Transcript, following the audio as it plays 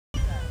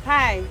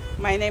Hi,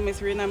 my name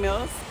is Rena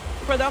Mills,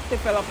 Product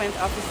Development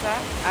Officer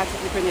at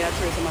the Grenada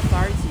Tourism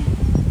Authority.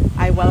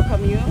 I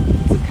welcome you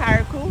to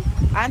Carriacou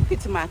and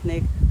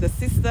Pittimatnik, the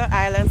sister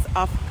islands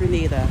of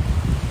Grenada.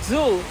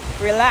 Do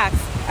relax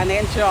and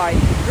enjoy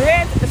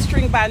great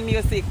string band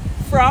music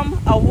from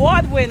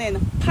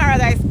award-winning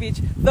Paradise Beach,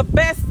 the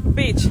best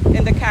beach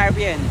in the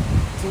Caribbean.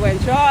 To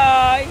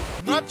enjoy!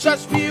 Not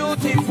just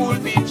beautiful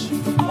beach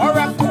or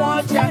a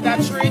culture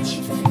that's rich,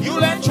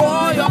 you'll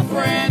enjoy your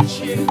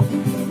friendship.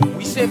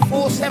 We say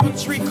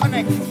 473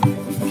 Connect,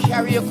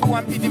 Carriacou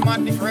and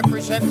Pittimatnik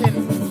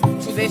representing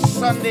today's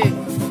Sunday.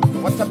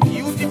 What a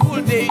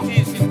beautiful day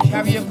it is in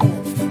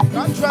Carriacou.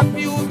 Not just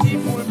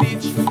beautiful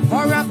beach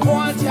or a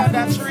culture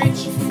that's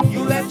rich,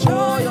 you'll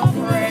enjoy your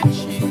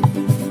friendship.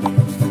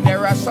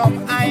 There are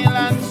some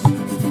islands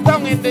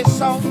down in the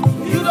south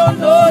you don't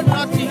know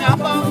nothing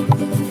about.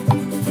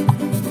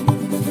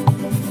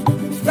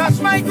 That's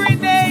my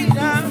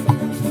Grenada,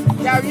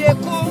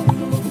 Carriacou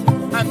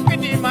and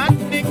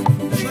Pittimatnik,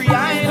 three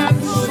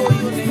islands so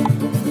unique.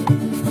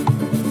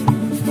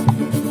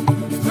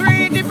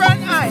 Three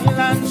different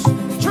islands,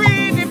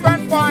 three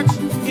different parts,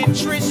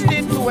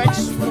 interesting to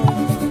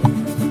explore.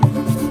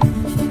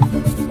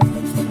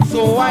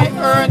 So I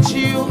urge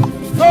you,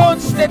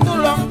 don't stay too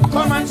long,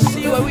 come and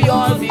see where we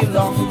all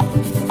belong.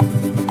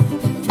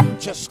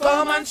 Just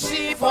come and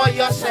see for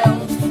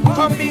yourselves,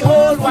 come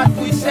behold what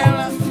we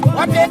sell,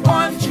 what the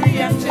country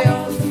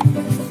entails.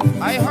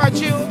 I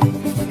urge you,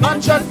 not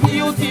just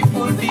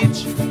beautiful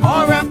beach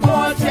or a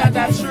culture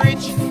that's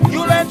rich,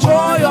 you'll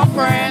enjoy your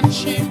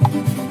friendship.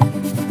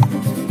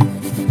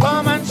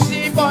 Come and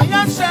see for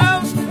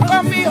yourselves,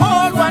 come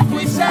behold what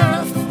we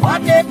sell,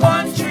 what the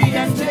country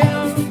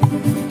entails.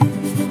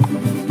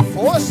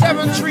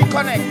 473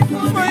 Connect,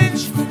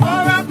 bridge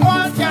or a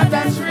culture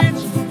that's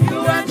rich,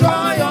 you'll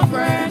enjoy your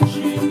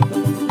friendship.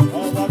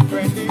 Our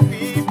friendly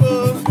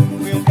people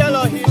will tell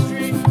our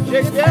history,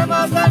 shake them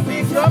up and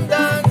big drum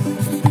dance.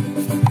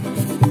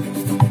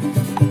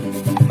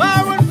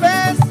 Maroon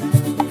Fest,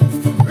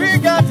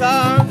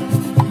 Regatta,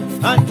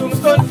 and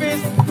Tombstone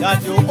Feast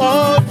that you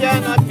all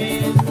cannot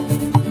miss.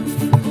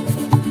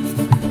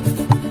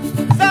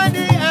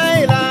 Sandy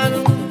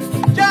Island,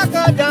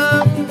 Jacka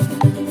Dam,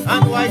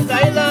 and White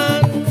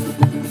Island.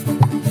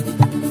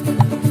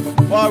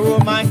 For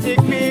romantic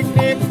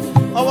picnic,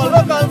 our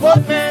local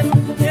boatmen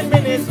in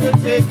minutes will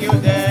take you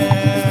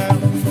there.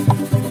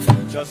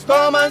 Just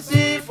come and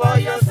see for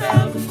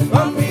yourself,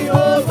 come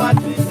behold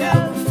what we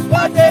sell,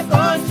 what the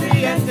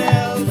country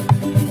entails.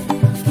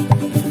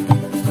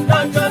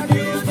 Not just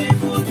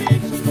beautiful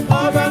beach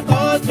or a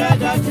culture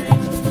that's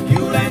rich,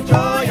 you'll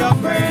enjoy your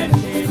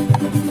friendship.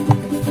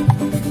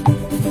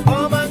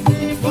 Come and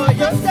see for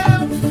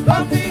yourself,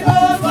 come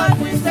behold what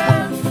we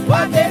sell,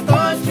 what the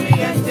country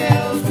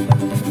entails.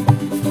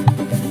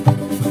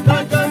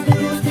 Not just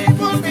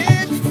beautiful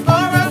beach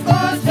or a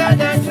culture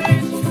that's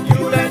rich,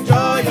 you'll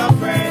enjoy your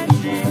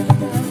friendship.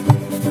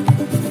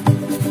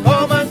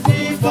 Come and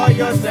see for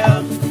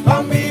yourself,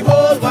 come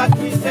behold what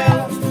we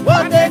sell,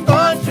 what the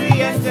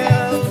country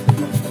entails.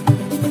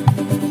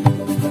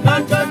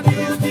 Not just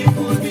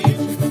beautiful beach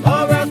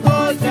or a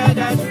culture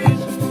that's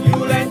rich,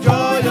 you'll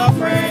enjoy your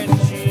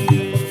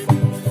friendship.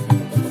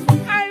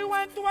 I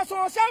went to a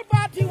social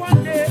party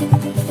one day.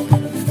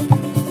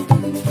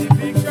 The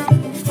big drum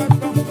was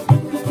down.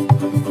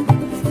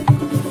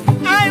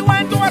 I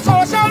went to a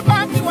social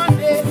party one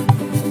day.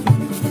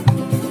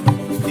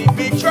 The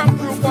big drum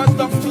group was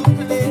down to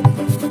play.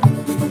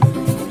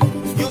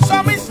 You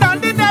saw me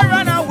standing there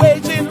and I'm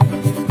waiting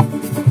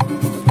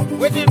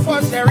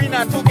for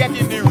Serena to get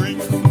in the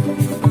ring.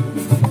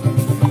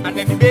 And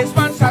then the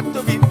bassman sat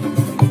to beat.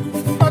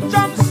 But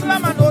jump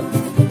slam and note.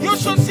 You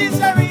should see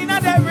Serena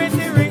there in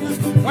the ring.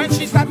 When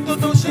she start to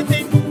do she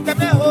thing, them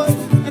the hold,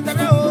 and them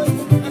the hold,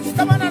 and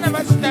step on and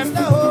never them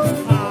the hold.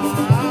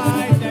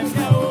 Aye, them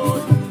the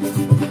hold.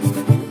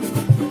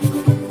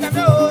 Them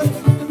the hold,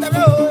 and them the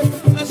hold,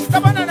 and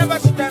step on and never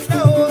them the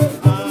hold.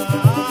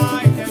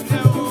 Aye, them the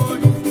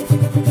hold.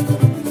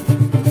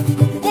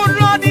 Good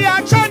Lord, the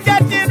action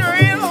getting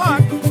real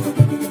hot.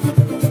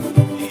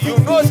 You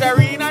know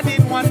Serena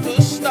didn't want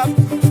to stop.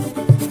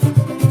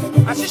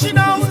 And she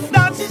now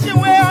dances she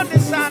way on the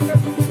sand,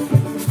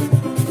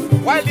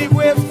 while the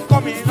waves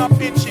coming up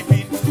in she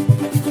feet.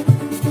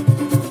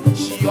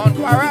 She on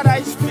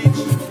Paradise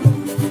Beach,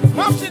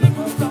 mops in the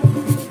moon down.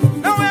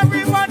 Now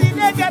everybody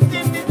they get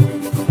in it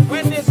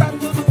when they start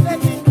to do that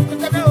thing. Get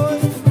them the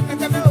hold, get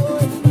them the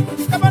hold.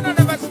 Step on and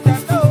never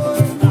step the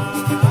hold.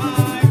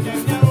 Ah, get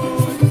them the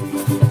hold.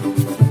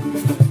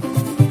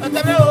 Get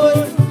them the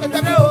hold, get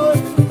them the hold.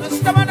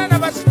 Step on and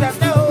never step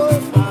the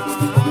hold.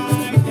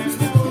 Ah, get them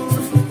the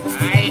hold.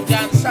 I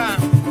dance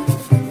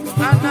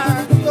Anna,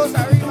 Dios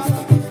arriba,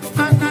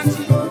 Anna,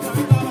 Dios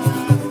arriba.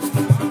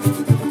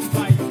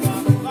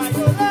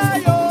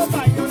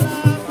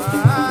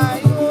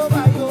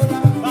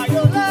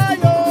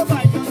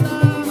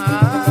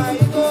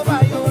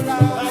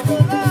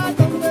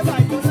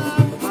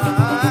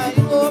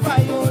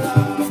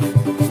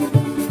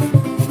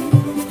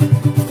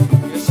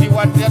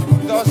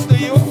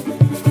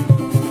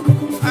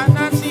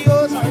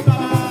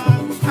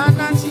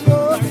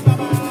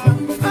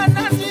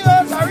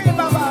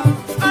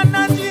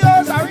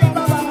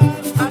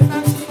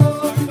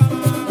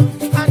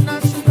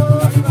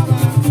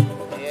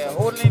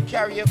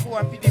 Carriacou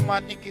and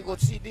Partygrenada, you go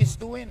see this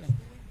doing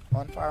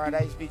on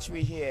Paradise Beach.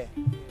 We here.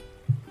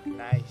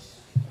 Nice.